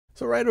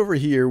So right over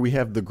here, we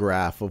have the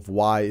graph of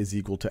y is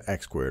equal to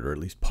x squared, or at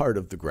least part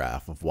of the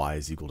graph of y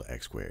is equal to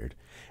x squared.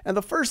 And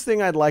the first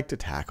thing I'd like to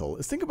tackle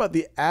is think about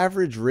the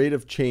average rate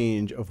of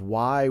change of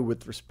y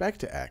with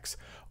respect to x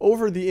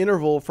over the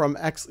interval from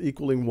x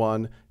equaling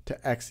 1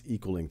 to x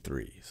equaling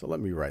 3. So let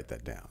me write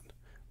that down.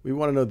 We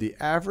want to know the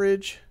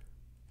average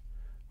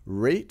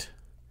rate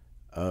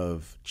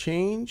of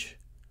change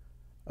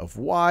of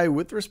y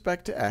with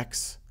respect to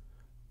x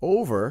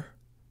over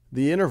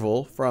the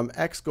interval from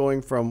x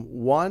going from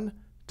 1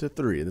 to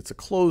 3. And it's a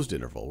closed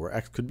interval where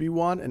x could be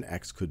 1 and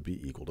x could be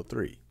equal to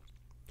 3.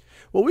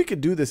 Well, we could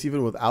do this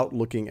even without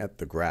looking at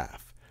the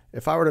graph.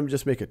 If I were to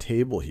just make a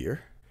table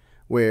here,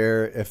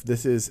 where if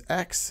this is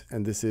x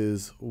and this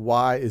is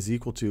y is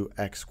equal to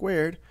x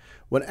squared,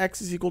 when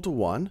x is equal to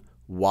 1,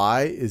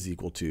 y is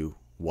equal to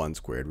 1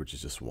 squared, which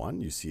is just 1.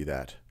 You see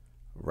that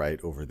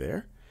right over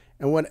there.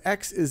 And when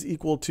x is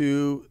equal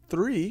to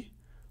 3,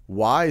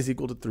 y is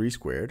equal to 3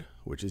 squared,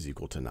 which is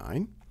equal to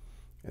 9.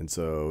 And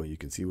so you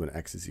can see when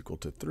x is equal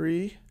to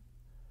 3,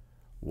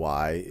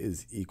 y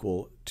is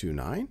equal to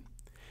 9.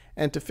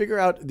 And to figure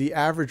out the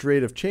average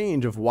rate of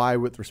change of y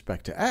with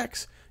respect to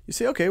x, you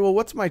say, okay, well,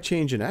 what's my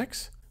change in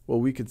x? Well,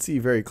 we could see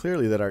very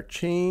clearly that our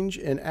change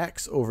in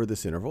x over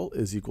this interval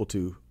is equal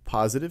to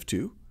positive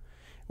 2.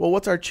 Well,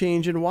 what's our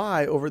change in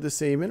y over the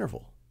same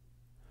interval?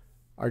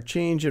 Our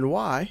change in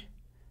y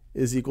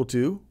is equal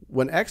to,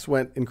 when x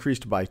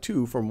increased by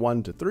 2 from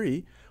 1 to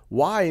 3,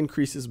 y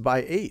increases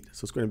by 8.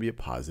 So it's going to be a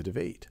positive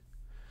 8.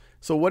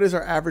 So what is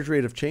our average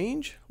rate of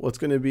change? Well, it's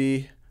going to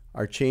be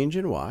our change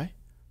in y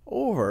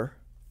over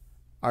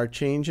our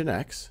change in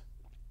x,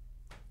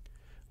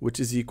 which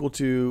is equal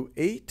to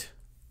 8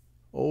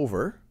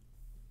 over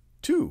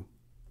 2,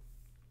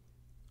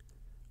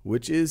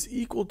 which is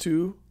equal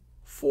to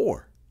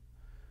 4.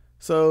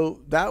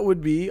 So that would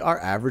be our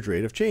average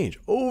rate of change.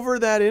 Over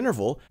that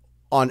interval,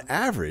 on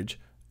average,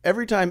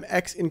 every time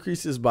x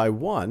increases by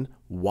 1,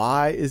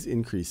 y is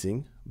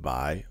increasing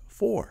by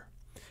 4.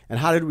 And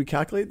how did we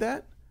calculate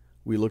that?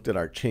 We looked at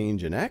our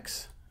change in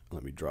x.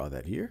 Let me draw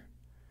that here.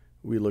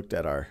 We looked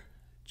at our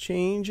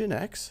change in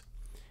x,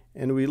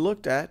 and we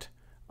looked at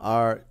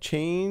our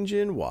change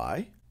in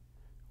y,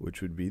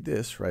 which would be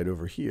this right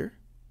over here.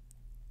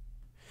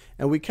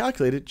 And we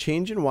calculated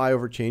change in y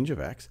over change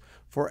of x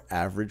for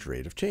average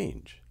rate of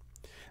change.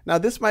 Now,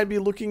 this might be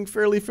looking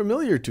fairly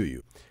familiar to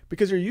you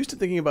because you're used to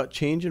thinking about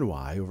change in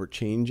y over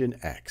change in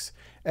x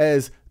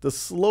as the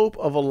slope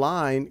of a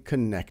line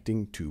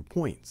connecting 2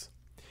 points.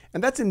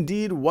 And that's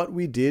indeed what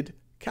we did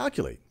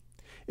calculate.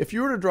 If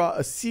you were to draw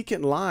a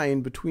secant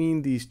line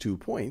between these 2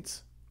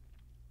 points,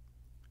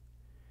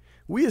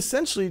 we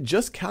essentially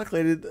just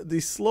calculated the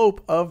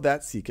slope of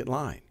that secant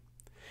line.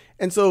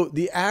 And so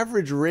the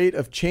average rate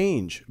of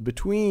change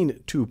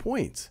between 2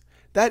 points,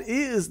 that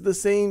is the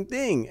same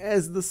thing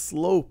as the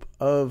slope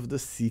of the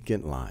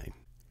secant line.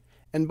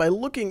 And by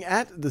looking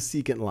at the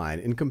secant line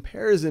in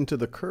comparison to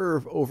the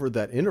curve over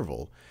that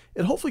interval,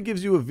 it hopefully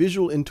gives you a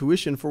visual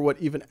intuition for what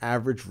even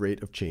average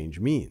rate of change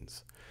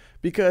means.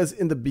 Because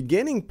in the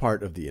beginning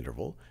part of the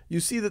interval, you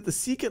see that the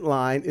secant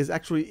line is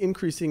actually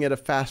increasing at a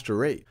faster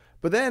rate.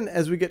 But then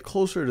as we get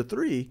closer to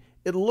 3,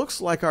 it looks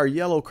like our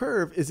yellow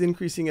curve is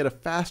increasing at a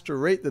faster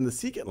rate than the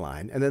secant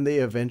line, and then they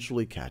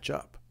eventually catch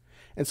up.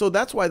 And so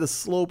that's why the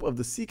slope of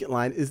the secant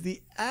line is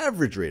the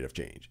average rate of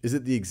change. Is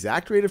it the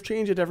exact rate of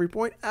change at every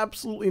point?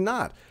 Absolutely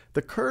not.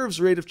 The curve's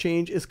rate of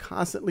change is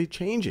constantly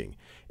changing.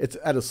 It's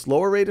at a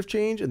slower rate of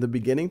change in the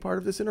beginning part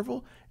of this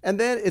interval, and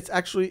then it's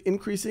actually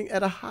increasing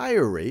at a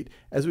higher rate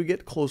as we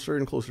get closer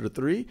and closer to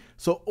 3.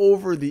 So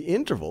over the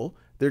interval,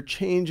 their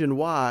change in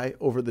y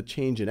over the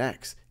change in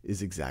x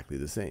is exactly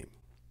the same.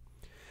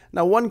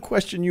 Now, one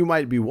question you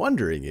might be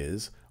wondering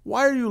is,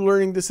 why are you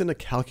learning this in a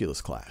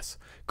calculus class?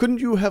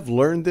 Couldn't you have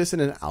learned this in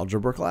an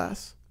algebra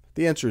class?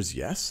 The answer is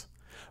yes.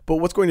 But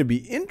what's going to be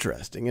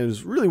interesting, and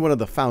is really one of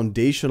the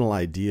foundational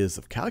ideas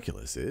of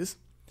calculus, is,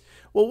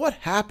 well, what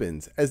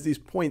happens as these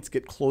points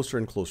get closer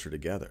and closer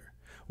together?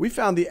 We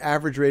found the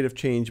average rate of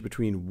change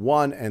between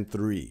 1 and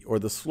 3, or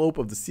the slope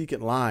of the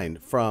secant line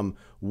from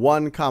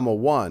 1,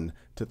 1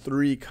 to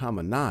 3,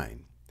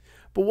 9.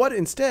 But what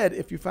instead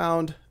if you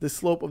found the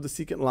slope of the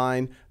secant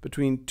line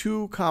between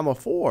 2,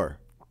 4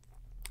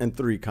 and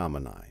 3,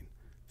 9?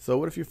 So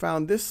what if you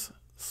found this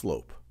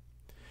slope?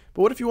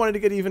 But what if you wanted to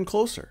get even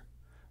closer?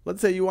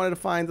 Let's say you wanted to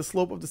find the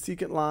slope of the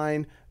secant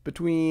line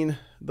between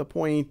the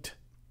point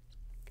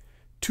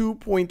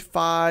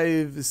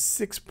 2.5,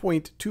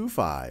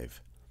 6.25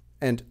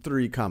 and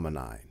 3,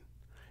 9.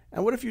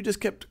 And what if you just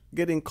kept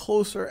getting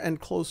closer and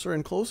closer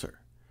and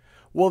closer?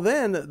 Well,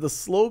 then the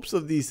slopes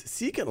of these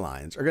secant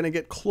lines are going to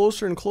get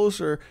closer and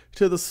closer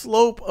to the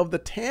slope of the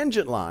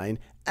tangent line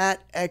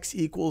at x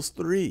equals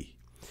 3.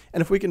 And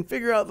if we can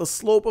figure out the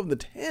slope of the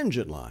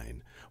tangent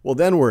line, well,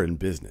 then we're in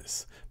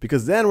business,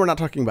 because then we're not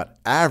talking about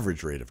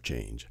average rate of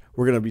change.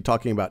 We're going to be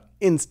talking about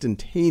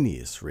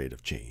instantaneous rate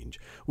of change,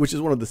 which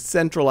is one of the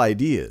central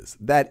ideas.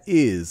 That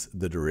is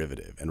the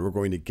derivative, and we're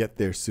going to get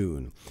there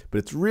soon. But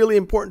it's really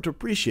important to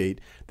appreciate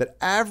that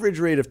average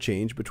rate of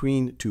change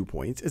between 2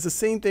 points is the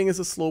same thing as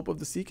the slope of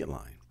the secant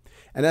line.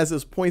 And as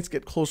those points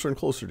get closer and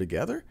closer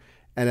together,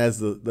 and as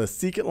the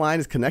secant line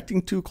is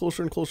connecting two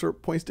closer and closer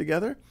points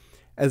together,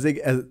 as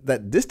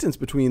that distance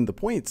between the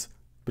points,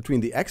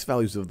 between the x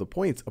values of the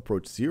points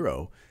approach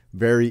 0,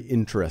 very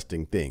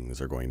interesting things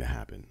are going to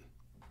happen.